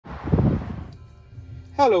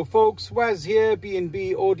Hello folks, Waz here,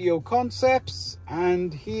 B&B Audio Concepts,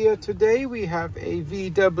 and here today we have a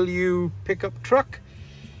VW pickup truck.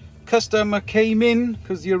 Customer came in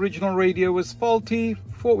because the original radio was faulty.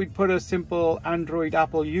 Thought we'd put a simple Android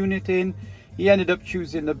Apple unit in. He ended up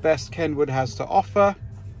choosing the best Kenwood has to offer,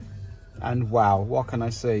 and wow, what can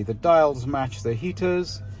I say, the dials match the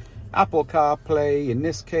heaters, Apple CarPlay in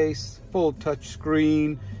this case, full touch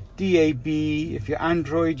screen, DAB. If you're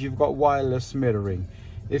Android, you've got wireless mirroring.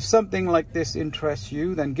 If something like this interests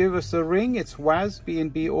you, then give us a ring. It's Waz,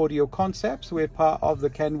 B&B Audio Concepts. We're part of the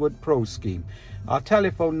KENWOOD Pro scheme. Our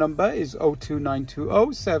telephone number is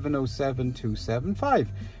 02920 707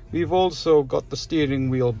 275. We've also got the steering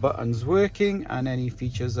wheel buttons working and any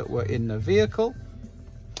features that were in the vehicle.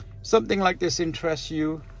 Something like this interests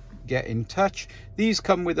you, get in touch. These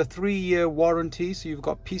come with a 3-year warranty, so you've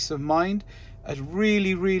got peace of mind. A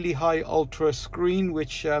really high ultra screen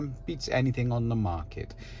which beats anything on the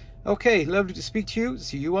market. Okay, lovely to speak to you.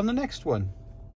 See you on the next one.